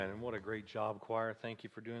What a great job, choir. Thank you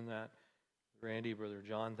for doing that. Randy, Brother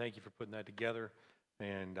John, thank you for putting that together.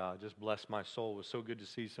 And just bless my soul. It was so good to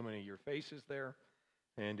see so many of your faces there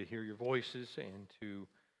and to hear your voices and to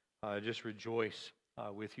just rejoice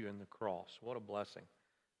with you in the cross. What a blessing.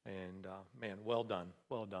 And man, well done.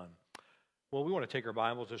 Well done. Well, we want to take our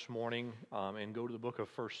Bibles this morning and go to the book of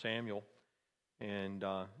 1 Samuel. And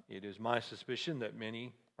it is my suspicion that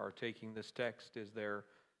many are taking this text as their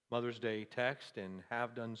Mother's Day text and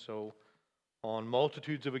have done so on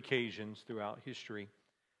multitudes of occasions throughout history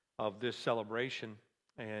of this celebration.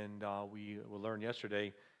 And we learned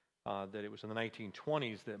yesterday that it was in the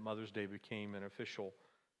 1920s that Mother's Day became an official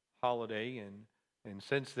holiday. And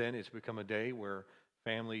since then, it's become a day where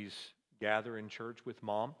families gather in church with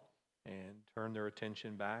mom and turn their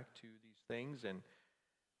attention back to these things. And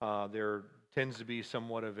there tends to be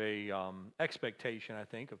somewhat of a expectation, I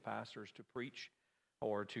think, of pastors to preach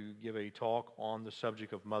or to give a talk on the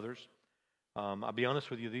subject of mothers. I'll be honest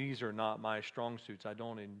with you, these are not my strong suits. I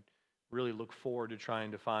don't really look forward to trying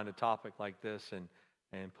to find a topic like this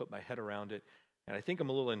and put my head around it. And I think I'm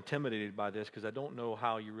a little intimidated by this because I don't know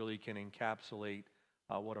how you really can encapsulate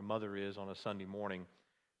what a mother is on a Sunday morning,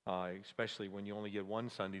 especially when you only get one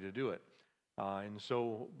Sunday to do it.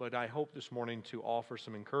 But I hope this morning to offer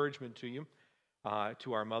some encouragement to you,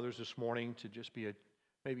 to our mothers this morning, to just be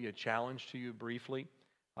maybe a challenge to you briefly,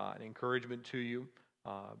 an encouragement to you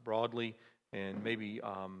broadly, and maybe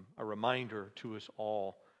a reminder to us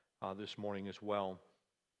all this morning as well.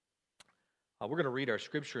 We're going to read our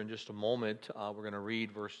scripture in just a moment. We're going to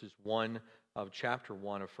read verses 1 of chapter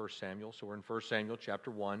 1 of 1 Samuel. So we're in 1 Samuel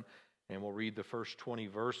chapter 1, and we'll read the first 20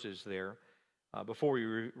 verses there. Before we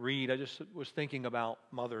read, I just was thinking about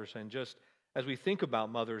mothers, and just as we think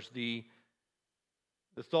about mothers, the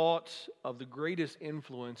thoughts of the greatest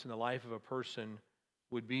influence in the life of a person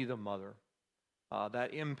would be the mother.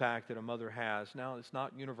 That impact that a mother has. Now, it's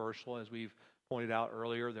not universal, as we've pointed out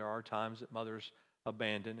earlier. There are times that mothers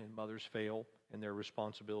abandon and mothers fail in their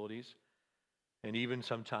responsibilities, and even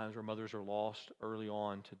sometimes where mothers are lost early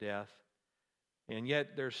on to death. And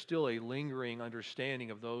yet there's still a lingering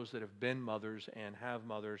understanding of those that have been mothers and have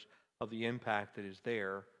mothers of the impact that is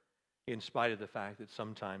there, in spite of the fact that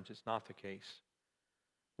sometimes it's not the case.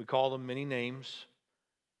 We call them many names,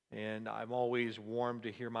 and I'm always warmed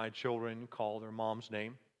to hear my children call their mom's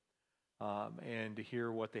name and to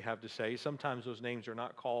hear what they have to say. Sometimes those names are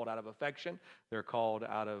not called out of affection. They're called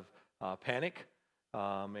out of panic,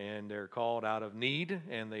 and they're called out of need,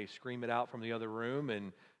 and they scream it out from the other room,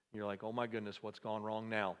 and you're like, oh my goodness, what's gone wrong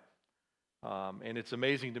now? And it's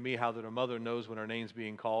amazing to me how that a mother knows when her name's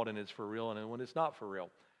being called and it's for real and when it's not for real,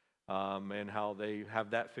 and how they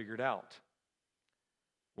have that figured out.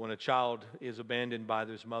 When a child is abandoned by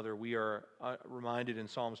his mother, we are reminded in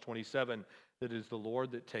Psalms 27 that it is the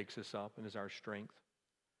Lord that takes us up and is our strength.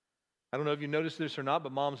 I don't know if you noticed this or not,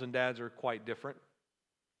 but moms and dads are quite different.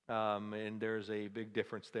 And there's a big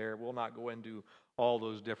difference there. We'll not go into all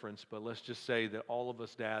those differences, but let's just say that all of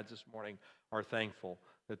us dads this morning are thankful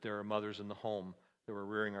that there are mothers in the home that we're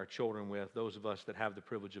rearing our children with, those of us that have the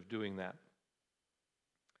privilege of doing that.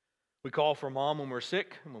 We call for mom when we're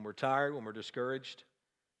sick, when we're tired, when we're discouraged,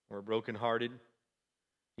 when we're brokenhearted,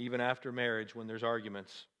 even after marriage when there's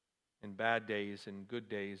arguments and bad days and good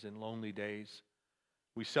days and lonely days.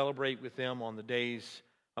 We celebrate with them on the days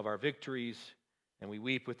of our victories, and we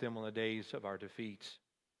weep with them on the days of our defeats.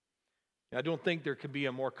 I don't think there could be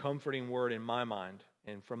a more comforting word in my mind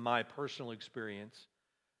and from my personal experience,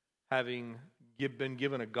 having been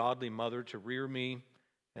given a godly mother to rear me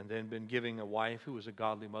and then been giving a wife who was a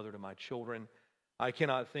godly mother to my children. I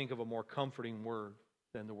cannot think of a more comforting word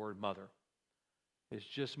than the word mother. It's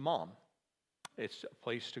just mom. It's a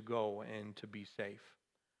place to go and to be safe.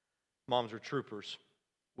 Moms are troopers,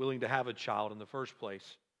 willing to have a child in the first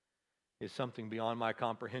place is something beyond my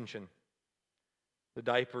comprehension. The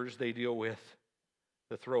diapers they deal with,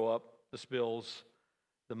 the throw up, the spills,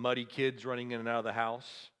 the muddy kids running in and out of the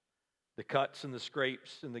house, the cuts and the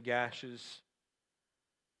scrapes and the gashes,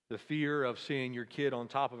 the fear of seeing your kid on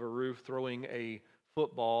top of a roof throwing a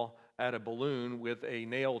football at a balloon with a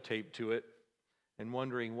nail taped to it and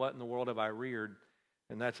wondering what in the world have I reared.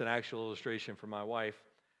 And that's an actual illustration from my wife.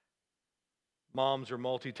 Moms are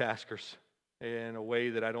multitaskers in a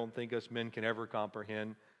way that I don't think us men can ever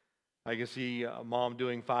comprehend. I can see a mom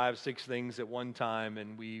doing 5, 6 things at one time,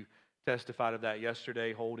 and we testified of that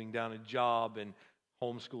yesterday, holding down a job and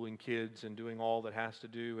homeschooling kids and doing all that has to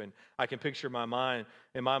do. And I can picture in my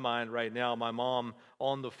mind right now, my mom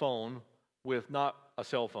on the phone with not a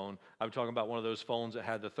cell phone. I'm talking about one of those phones that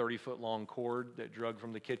had the 30-foot long cord that drug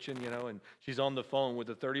from the kitchen, and she's on the phone with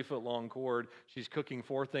the 30-foot long cord. She's cooking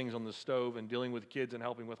 4 things on the stove and dealing with kids and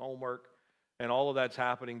helping with homework. And all of that's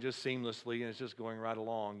happening just seamlessly, and it's just going right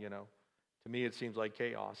along, To me, it seems like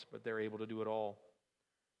chaos, but they're able to do it all.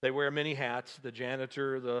 They wear many hats: the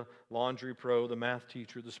janitor, the laundry pro, the math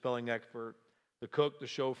teacher, the spelling expert, the cook, the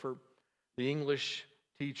chauffeur, the English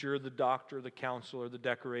teacher, the doctor, the counselor, the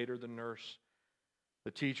decorator, the nurse,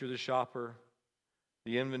 the teacher, the shopper,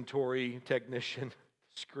 the inventory technician,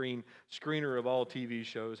 screener of all TV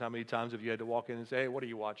shows. How many times have you had to walk in and say, "Hey, what are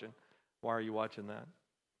you watching? Why are you watching that?"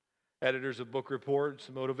 Editors of book reports,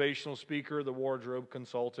 the motivational speaker, the wardrobe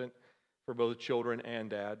consultant for both children and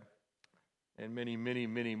dad, and many, many,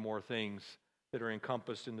 many more things that are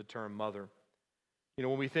encompassed in the term mother.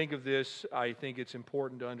 When we think of this, I think it's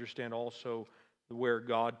important to understand also where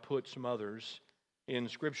God puts mothers in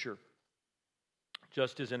Scripture.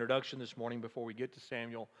 Just as introduction this morning, before we get to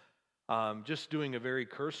Samuel, just doing a very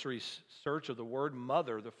cursory search of the word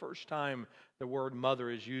mother. The first time the word mother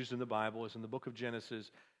is used in the Bible is in the book of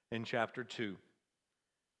Genesis in chapter 2.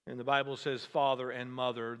 And the Bible says father and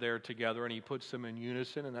mother, they're together, and he puts them in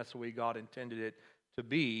unison, and that's the way God intended it to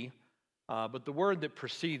be. But the word that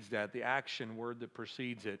precedes that, the action word that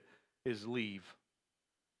precedes it, is leave.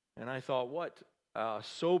 And I thought, what a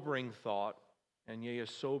sobering thought, and yea, a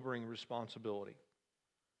sobering responsibility.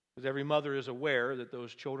 Because every mother is aware that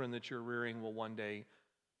those children that you're rearing will one day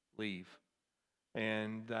leave.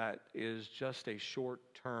 And that is just a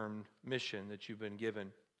short-term mission that you've been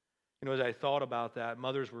given. As I thought about that,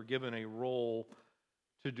 mothers were given a role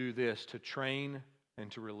to do this, to train and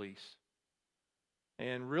to release.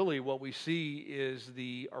 And really what we see is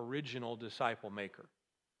the original disciple maker.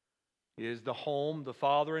 Is the home, the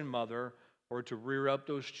father and mother, or to rear up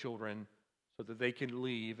those children so that they can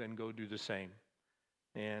leave and go do the same.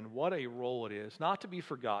 And what a role it is, not to be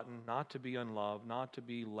forgotten, not to be unloved, not to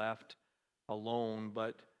be left alone,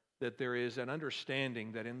 but that there is an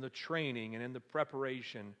understanding that in the training and in the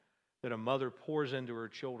preparation that a mother pours into her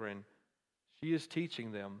children, she is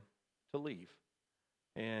teaching them to leave.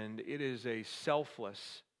 And it is a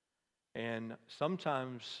selfless and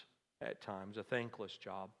sometimes, at times, a thankless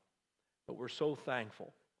job. But we're so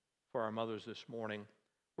thankful for our mothers this morning.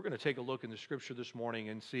 We're going to take a look in the Scripture this morning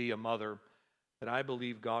and see a mother that I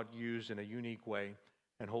believe God used in a unique way.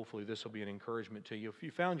 And hopefully this will be an encouragement to you. If you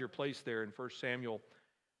found your place there in 1 Samuel,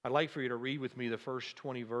 I'd like for you to read with me the first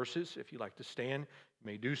 20 verses. If you'd like to stand, you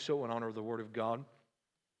may do so in honor of the Word of God.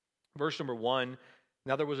 Verse number 1,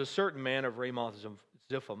 now there was a certain man of Ramoth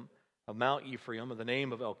Ziphim, of Mount Ephraim, of the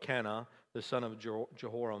name of Elkanah, the son of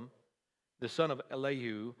Jehoram, the son of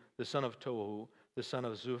Elihu, the son of Tohu, the son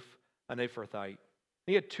of Zuph, an Ephrathite.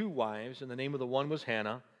 He had 2 wives, and the name of the one was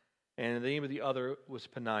Hannah, and the name of the other was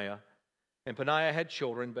Peninnah. And Peninnah had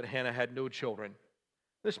children, but Hannah had no children.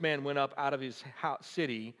 This man went up out of his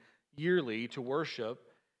city yearly to worship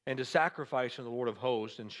and to sacrifice to the Lord of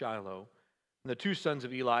hosts in Shiloh. And the 2 sons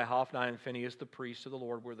of Eli, Hophni and Phinehas, the priests of the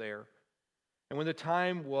Lord, were there. And when the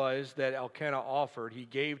time was that Elkanah offered, he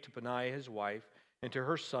gave to Peninnah his wife, and to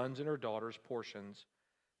her sons and her daughters portions.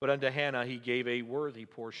 But unto Hannah he gave a worthy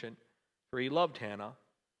portion, for he loved Hannah,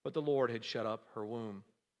 but the Lord had shut up her womb.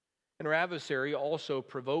 And her adversary also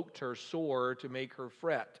provoked her sore to make her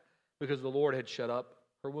fret, because the Lord had shut up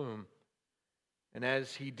her womb. And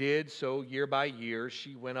as he did so year by year,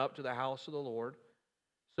 she went up to the house of the Lord.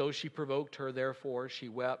 So she provoked her, therefore she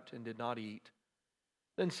wept and did not eat.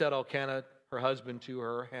 Then said Elkanah, her husband, to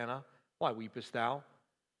her, Hannah, why weepest thou?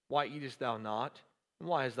 Why eatest thou not? And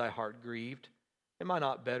why is thy heart grieved? Am I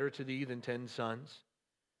not better to thee than 10 sons?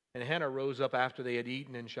 And Hannah rose up after they had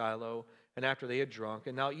eaten in Shiloh, and after they had drunk.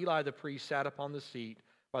 And now Eli the priest sat upon the seat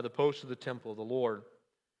by the post of the temple of the Lord.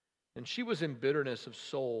 And she was in bitterness of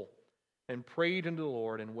soul, and prayed unto the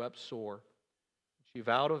Lord, and wept sore. She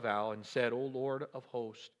vowed a vow, and said, O Lord of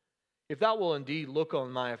hosts, if thou wilt indeed look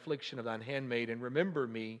on my affliction of thine handmaid, and remember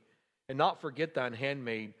me, and not forget thine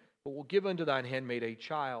handmaid, but will give unto thine handmaid a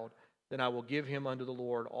child, then I will give him unto the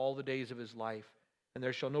Lord all the days of his life, and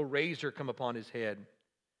there shall no razor come upon his head.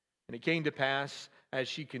 And it came to pass, as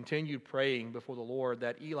she continued praying before the Lord,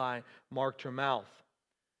 that Eli marked her mouth.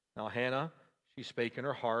 Now Hannah, she spake in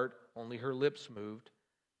her heart, only her lips moved,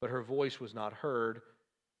 but her voice was not heard.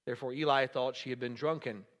 Therefore Eli thought she had been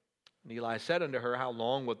drunken. And Eli said unto her, how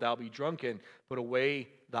long wilt thou be drunken? Put away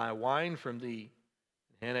thy wine from thee.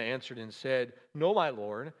 And Hannah answered and said, No, my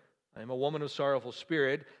Lord, I am a woman of sorrowful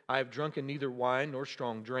spirit. I have drunken neither wine nor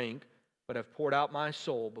strong drink, but have poured out my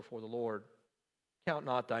soul before the Lord. Count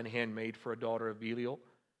not thine handmaid for a daughter of Belial,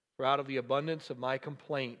 for out of the abundance of my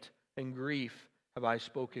complaint and grief have I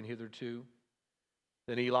spoken hitherto.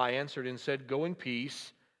 Then Eli answered and said, Go in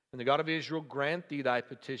peace, and the God of Israel grant thee thy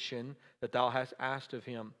petition that thou hast asked of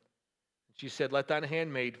him. She said, Let thine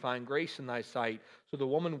handmaid find grace in thy sight. So the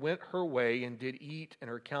woman went her way and did eat, and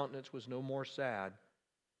her countenance was no more sad.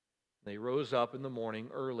 They rose up in the morning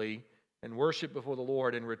early and worshipped before the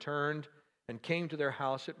Lord, and returned and came to their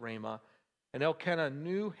house at Ramah. And Elkanah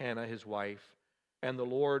knew Hannah his wife, and the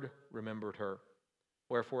Lord remembered her.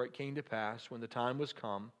 Wherefore it came to pass, when the time was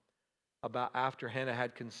come, about after Hannah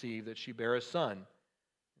had conceived, that she bare a son,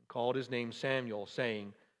 and called his name Samuel,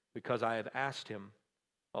 saying, Because I have asked him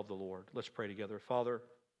of the Lord. Let's pray together. Father,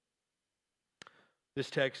 this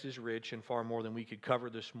text is rich and far more than we could cover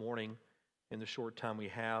this morning in the short time we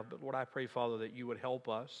have. But Lord, I pray, Father, that you would help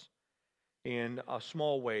us in a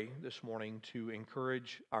small way this morning to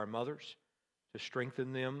encourage our mothers, to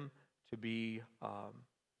strengthen them, to be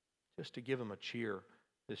just to give them a cheer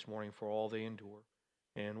this morning for all they endure.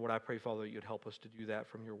 And Lord, I pray, Father, that you'd help us to do that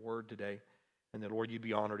from your word today, and that, Lord, you'd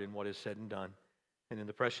be honored in what is said and done. And in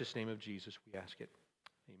the precious name of Jesus, we ask it.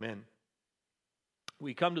 Amen.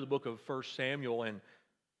 We come to the book of 1 Samuel, and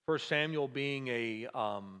 1 Samuel being a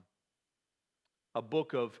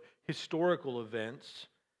book of historical events.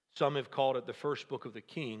 Some have called it the first book of the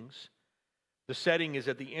Kings. The setting is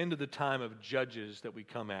at the end of the time of Judges that we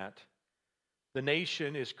come at. The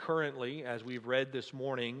nation is currently, as we've read this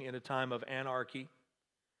morning, in a time of anarchy.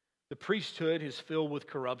 The priesthood is filled with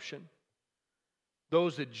corruption.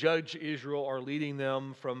 Those that judge Israel are leading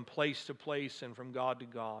them from place to place and from God to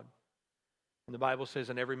God. And the Bible says,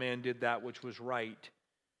 and every man did that which was right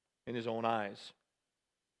in his own eyes.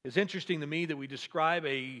 It's interesting to me that we describe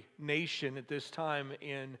a nation at this time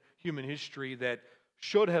in human history that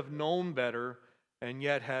should have known better and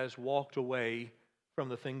yet has walked away from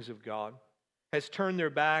the things of God, has turned their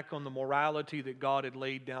back on the morality that God had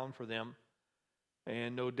laid down for them.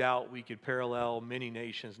 And no doubt we could parallel many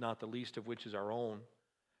nations, not the least of which is our own,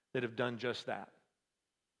 that have done just that.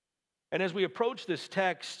 And as we approach this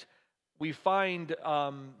text, we find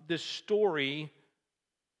this story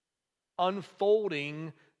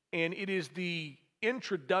unfolding, and it is the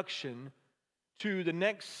introduction to the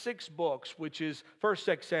next 6 books, which is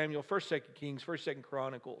 1st, 2nd Samuel, 1st, 2nd Kings, 1st, 2nd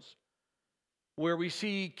Chronicles, where we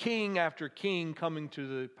see king after king coming to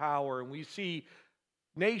the power, and we see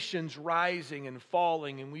nations rising and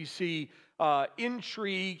falling, and we see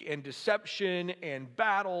intrigue and deception and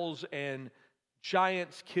battles and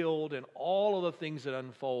giants killed and all of the things that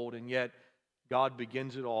unfold. And yet God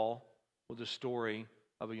begins it all with the story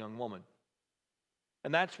of a young woman.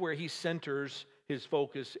 And that's where he centers his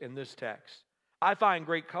focus in this text. I find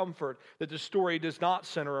great comfort that the story does not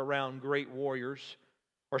center around great warriors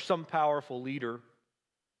or some powerful leader,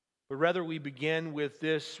 but rather we begin with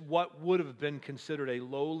this, what would have been considered a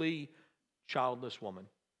lowly, childless woman.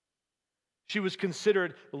 She was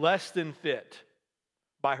considered less than fit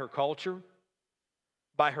by her culture,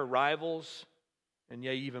 by her rivals, and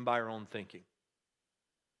yet even by her own thinking.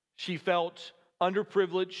 She felt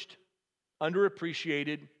underprivileged,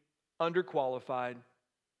 underappreciated, underqualified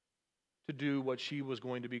to do what she was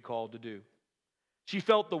going to be called to do. She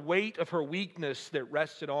felt the weight of her weakness that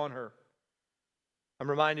rested on her. I'm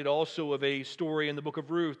reminded also of a story in the book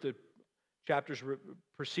of Ruth, the chapters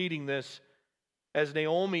preceding this. As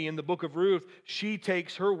Naomi in the book of Ruth, she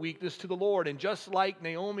takes her weakness to the Lord. And just like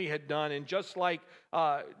Naomi had done, and just like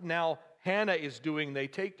now Hannah is doing, they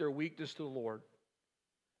take their weakness to the Lord.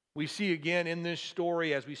 We see again in this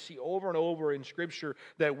story, as we see over and over in Scripture,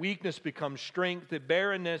 that weakness becomes strength, that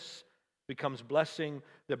barrenness becomes blessing,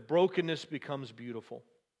 that brokenness becomes beautiful.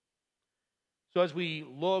 So as we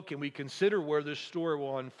look and we consider where this story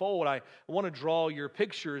will unfold, I want to draw your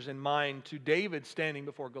pictures in mind to David standing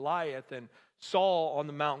before Goliath and Saul on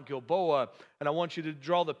the Mount Gilboa. And I want you to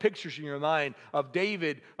draw the pictures in your mind of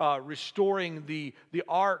David restoring the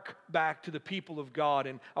ark back to the people of God.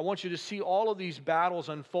 And I want you to see all of these battles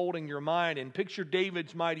unfolding in your mind and picture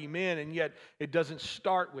David's mighty men. And yet it doesn't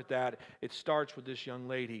start with that. It starts with this young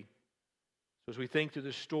lady. So as we think through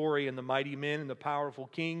this story and the mighty men and the powerful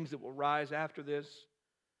kings that will rise after this,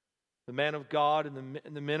 the man of God and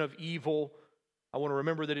the men of evil, I want to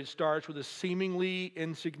remember that it starts with a seemingly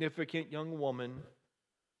insignificant young woman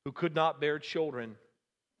who could not bear children.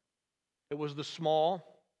 It was the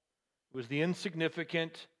small, it was the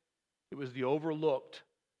insignificant, it was the overlooked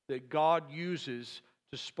that God uses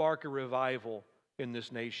to spark a revival in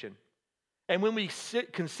this nation. And when we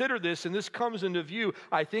consider this, and this comes into view,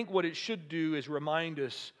 I think what it should do is remind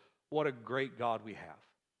us what a great God we have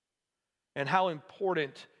and how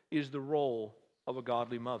important is the role of a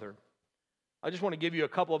godly mother. I just want to give you a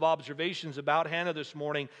couple of observations about Hannah this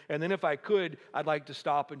morning, and then if I could, I'd like to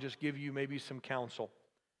stop and just give you maybe some counsel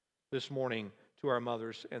this morning to our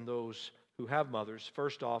mothers and those who have mothers.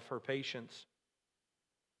 First off, her patience.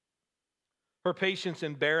 Her patience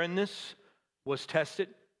in barrenness was tested.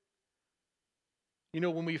 You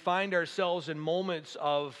know, when we find ourselves in moments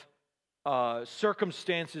of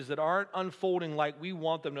circumstances that aren't unfolding like we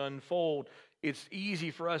want them to unfold, it's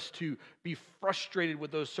easy for us to be frustrated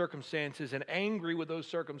with those circumstances and angry with those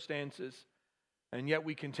circumstances, and yet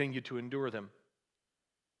we continue to endure them.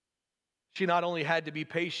 She not only had to be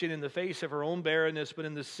patient in the face of her own barrenness, but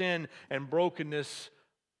in the sin and brokenness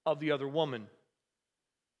of the other woman.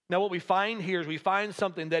 Now, what we find here is we find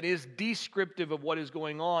something that is descriptive of what is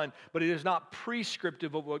going on, but it is not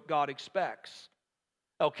prescriptive of what God expects.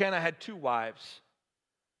 Elkanah had 2 wives,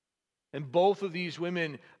 and both of these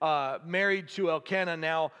women married to Elkanah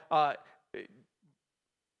now,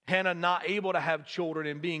 Hannah not able to have children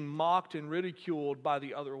and being mocked and ridiculed by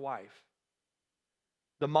the other wife.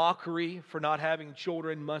 The mockery for not having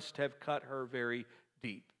children must have cut her very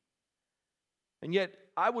deep. And yet,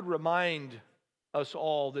 I would remind us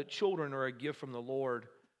all that children are a gift from the Lord,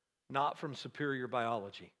 not from superior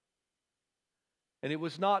biology. And it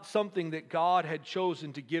was not something that God had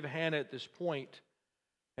chosen to give Hannah at this point.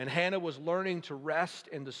 And Hannah was learning to rest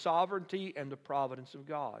in the sovereignty and the providence of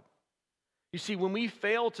God. You see, when we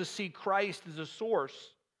fail to see Christ as a source,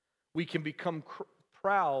 we can become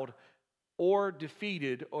proud or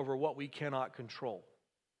defeated over what we cannot control.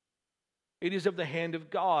 It is of the hand of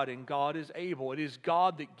God, and God is able. It is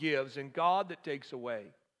God that gives and God that takes away.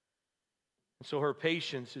 And so her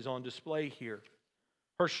patience is on display here.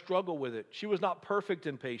 Her struggle with it. She was not perfect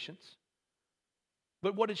in patience.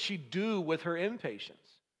 But what did she do with her impatience?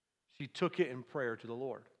 She took it in prayer to the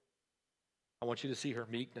Lord. I want you to see her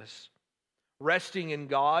meekness. Resting in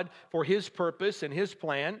God for His purpose and His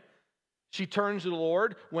plan. She turns to the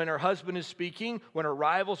Lord when her husband is speaking, when her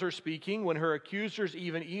rivals are speaking, when her accusers,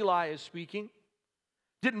 even Eli, is speaking.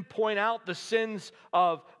 Didn't point out the sins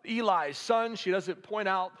of Eli's son. She doesn't point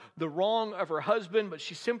out the wrong of her husband, but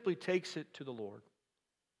she simply takes it to the Lord.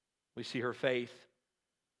 We see her faith.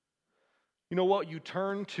 You know what you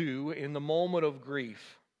turn to in the moment of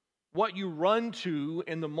grief, what you run to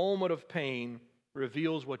in the moment of pain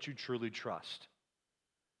reveals what you truly trust.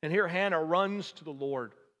 And here Hannah runs to the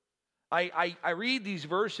Lord. I read these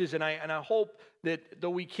verses and I hope that though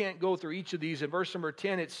we can't go through each of these, in verse number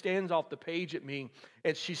 10, it stands off the page at me.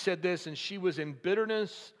 And she said this, and she was in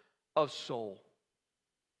bitterness of soul.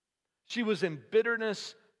 She was in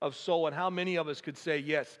bitterness of soul. And how many of us could say,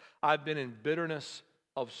 yes, I've been in bitterness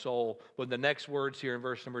of soul. But the next words here in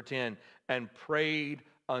verse number 10, and prayed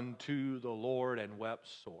unto the Lord and wept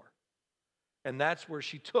sore. And that's where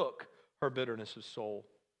she took her bitterness of soul.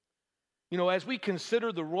 You know, as we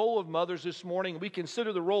consider the role of mothers this morning, we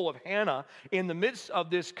consider the role of Hannah in the midst of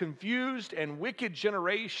this confused and wicked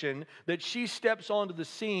generation that she steps onto the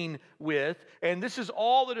scene with, and this is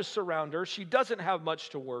all that is surrounding her. She doesn't have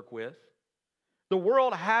much to work with. The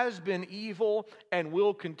world has been evil and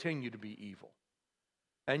will continue to be evil.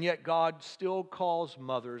 And yet God still calls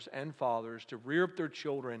mothers and fathers to rear up their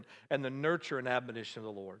children and the nurture and admonition of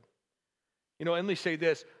the Lord. You know, and let me say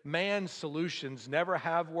this, man's solutions never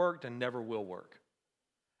have worked and never will work.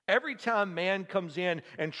 Every time man comes in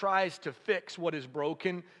and tries to fix what is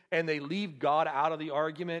broken and they leave God out of the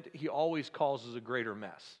argument, he always causes a greater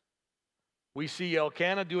mess. We see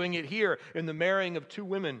Elkanah doing it here in the marrying of 2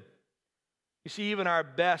 women. You see, even our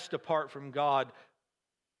best apart from God,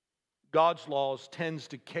 God's laws tends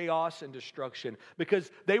to chaos and destruction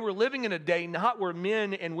because they were living in a day not where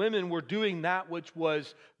men and women were doing that which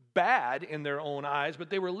was bad in their own eyes, but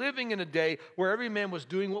they were living in a day where every man was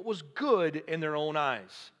doing what was good in their own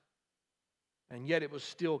eyes. And yet it was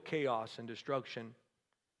still chaos and destruction.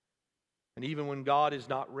 And even when God is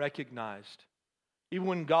not recognized, even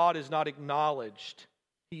when God is not acknowledged,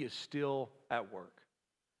 He is still at work.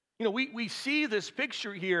 You know, we see this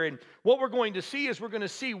picture here, and what we're going to see is we're going to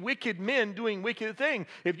see wicked men doing wicked things.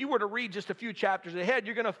 If you were to read just a few chapters ahead,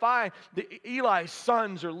 you're going to find that Eli's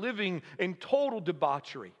sons are living in total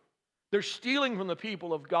debauchery. They're stealing from the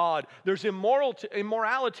people of God. There's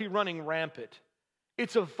immorality running rampant.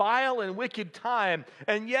 It's a vile and wicked time.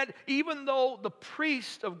 And yet, even though the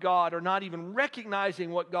priests of God are not even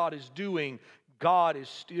recognizing what God is doing, God is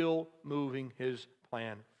still moving His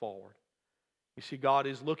plan forward. You see, God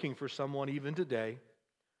is looking for someone even today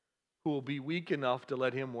who will be weak enough to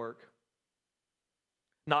let Him work.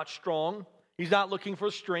 Not strong. He's not looking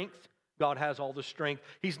for strength. God has all the strength.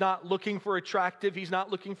 He's not looking for attractive. He's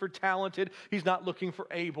not looking for talented. He's not looking for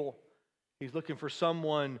able. He's looking for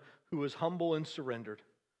someone who is humble and surrendered.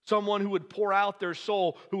 Someone who would pour out their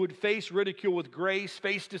soul, who would face ridicule with grace,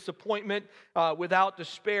 face disappointment without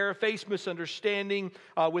despair, face misunderstanding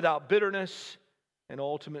without bitterness, and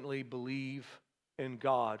ultimately believe in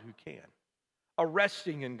God who can. A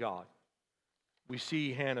resting in God. We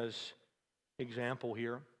see Hannah's example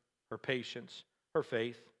here, her patience, her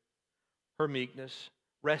faith, her meekness,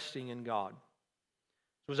 resting in God.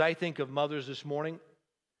 So as I think of mothers this morning,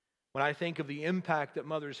 when I think of the impact that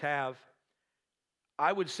mothers have,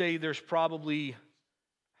 I would say there's probably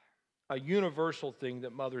a universal thing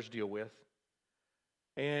that mothers deal with.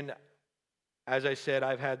 And as I said,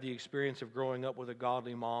 I've had the experience of growing up with a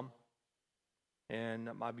godly mom and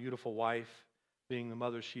my beautiful wife being the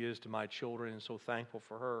mother she is to my children, and so thankful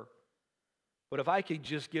for her. But if I could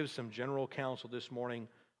just give some general counsel this morning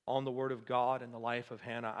on the Word of God and the life of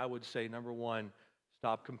Hannah, I would say, number one,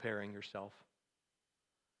 stop comparing yourself.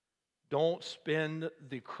 Don't spend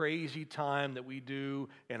the crazy time that we do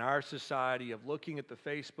in our society of looking at the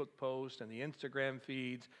Facebook posts and the Instagram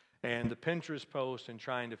feeds and the Pinterest posts and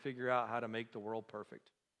trying to figure out how to make the world perfect.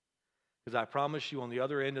 Because I promise you, on the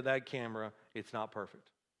other end of that camera, it's not perfect.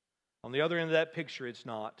 On the other end of that picture, it's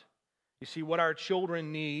not. You see, what our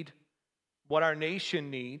children need, what our nation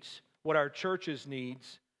needs, what our churches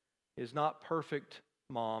needs is not perfect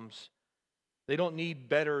moms. They don't need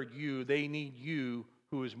better you. They need you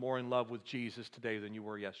who is more in love with Jesus today than you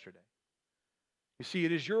were yesterday. You see,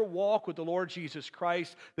 it is your walk with the Lord Jesus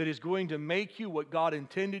Christ that is going to make you what God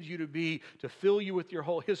intended you to be, to fill you with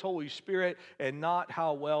His Holy Spirit, and not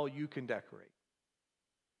how well you can decorate.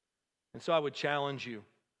 And so I would challenge you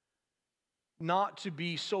not to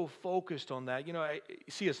be so focused on that. You know,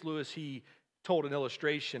 C.S. Lewis, he told an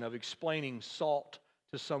illustration of explaining salt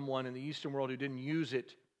to someone in the Eastern world who didn't use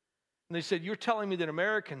it. And they said, "You're telling me that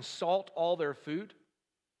Americans salt all their food?"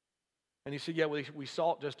 And he said, "Yeah, we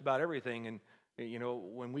salt just about everything. And, you know,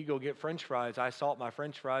 when we go get French fries, I salt my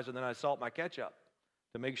French fries and then I salt my ketchup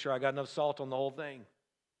to make sure I got enough salt on the whole thing.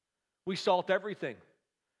 We salt everything."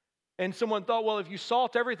 And someone thought, well, if you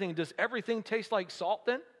salt everything, does everything taste like salt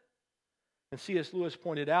then? And C.S. Lewis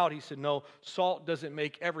pointed out, he said, no, salt doesn't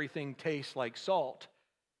make everything taste like salt.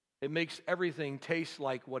 It makes everything taste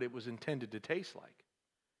like what it was intended to taste like.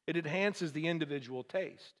 It enhances the individual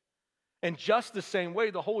taste. And just the same way,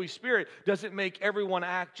 the Holy Spirit doesn't make everyone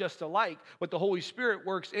act just alike, but the Holy Spirit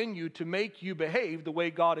works in you to make you behave the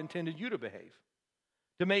way God intended you to behave,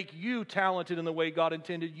 to make you talented in the way God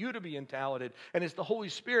intended you to be talented. And it's the Holy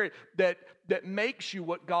Spirit that makes you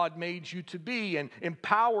what God made you to be and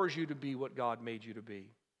empowers you to be what God made you to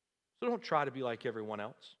be. So don't try to be like everyone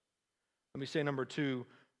else. Let me say number two,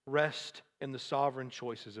 rest in the sovereign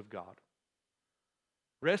choices of God.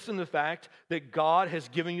 Rest in the fact that God has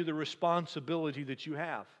given you the responsibility that you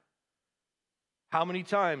have. How many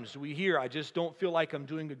times do we hear, I just don't feel like I'm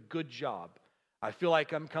doing a good job. I feel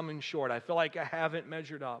like I'm coming short. I feel like I haven't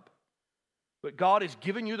measured up. But God has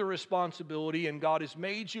given you the responsibility and God has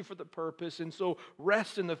made you for the purpose. And so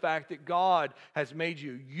rest in the fact that God has made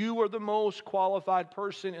you. You are the most qualified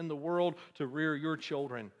person in the world to rear your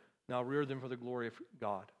children. Now rear them for the glory of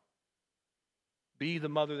God. Be the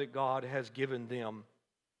mother that God has given them.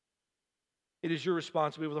 It is your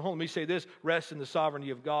responsibility with the home. Let me say this, rest in the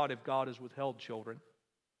sovereignty of God if God has withheld children.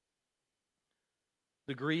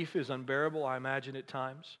 The grief is unbearable, I imagine, at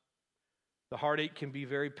times. The heartache can be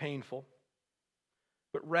very painful.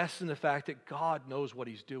 But rest in the fact that God knows what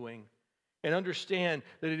He's doing. And understand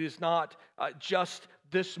that it is not just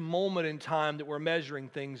this moment in time that we're measuring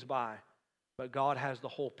things by. But God has the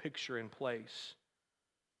whole picture in place.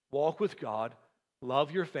 Walk with God.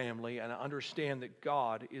 Love your family and understand that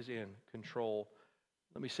God is in control.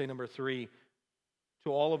 Let me say number three,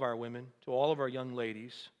 to all of our women, to all of our young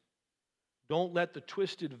ladies, don't let the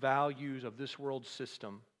twisted values of this world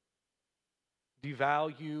system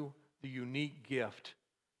devalue the unique gift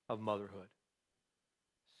of motherhood.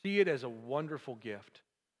 See it as a wonderful gift,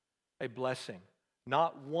 a blessing.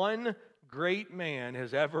 Not one great man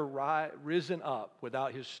has ever risen up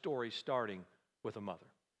without his story starting with a mother.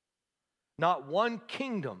 Not one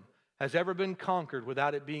kingdom has ever been conquered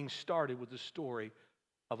without it being started with the story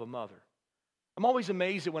of a mother. I'm always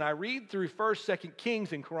amazed that when I read through 1st, 2nd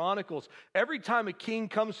Kings and Chronicles, every time a king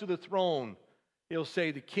comes to the throne, he'll say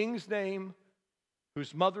the king's name,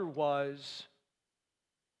 whose mother was,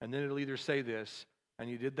 and then it'll either say this, and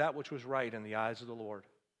he did that which was right in the eyes of the Lord,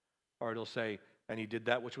 or it'll say, and he did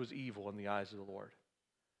that which was evil in the eyes of the Lord.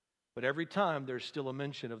 But every time there's still a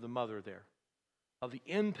mention of the mother there, of the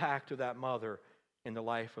impact of that mother in the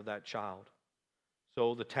life of that child.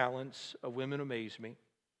 So the talents of women amaze me.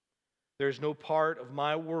 There's no part of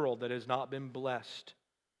my world that has not been blessed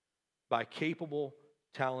by capable,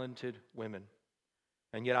 talented women.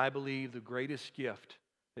 And yet I believe the greatest gift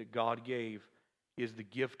that God gave is the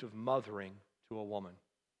gift of mothering to a woman.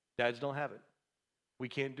 Dads don't have it. We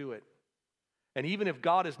can't do it. And even if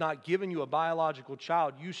God has not given you a biological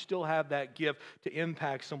child, you still have that gift to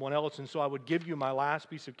impact someone else. And so I would give you my last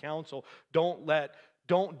piece of counsel. Don't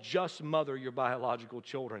just mother your biological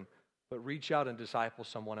children, but reach out and disciple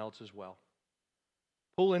someone else as well.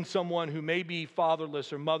 Pull in someone who may be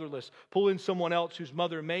fatherless or motherless. Pull in someone else whose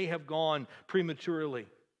mother may have gone prematurely.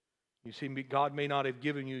 You see, God may not have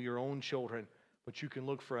given you your own children, but you can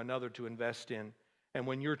look for another to invest in. And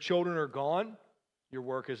when your children are gone, your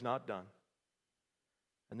work is not done.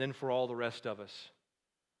 And then for all the rest of us,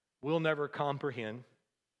 we'll never comprehend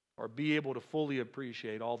or be able to fully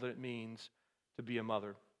appreciate all that it means to be a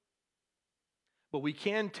mother. But we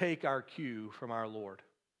can take our cue from our Lord.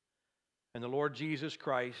 And the Lord Jesus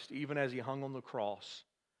Christ, even as he hung on the cross,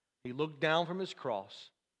 he looked down from his cross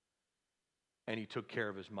and he took care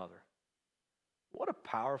of his mother. What a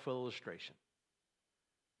powerful illustration.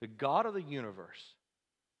 The God of the universe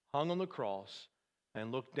hung on the cross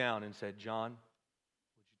and looked down and said, John,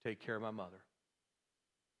 would you take care of my mother?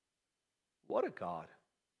 What a God.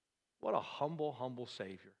 What a humble, humble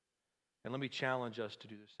Savior. And let me challenge us to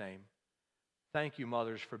do the same. Thank you,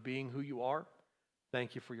 mothers, for being who you are.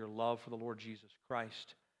 Thank you for your love for the Lord Jesus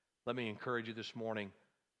Christ. Let me encourage you this morning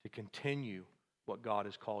to continue what God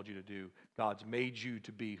has called you to do. God's made you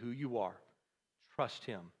to be who you are. Trust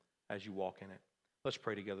him as you walk in it. Let's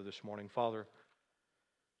pray together this morning. Father,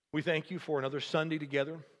 we thank you for another Sunday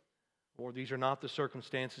together. Lord, these are not the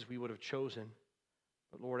circumstances we would have chosen.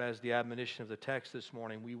 But Lord, as the admonition of the text this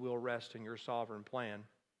morning, we will rest in your sovereign plan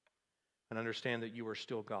and understand that you are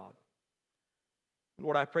still God.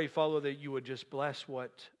 Lord, I pray, Father, that you would just bless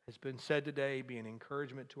what has been said today, be an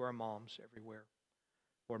encouragement to our moms everywhere.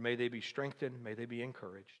 Lord, may they be strengthened, may they be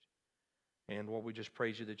encouraged. And Lord, we just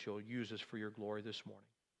praise you that you'll use us for your glory this morning.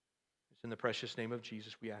 It's in the precious name of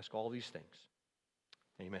Jesus we ask all these things.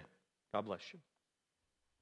 Amen. God bless you.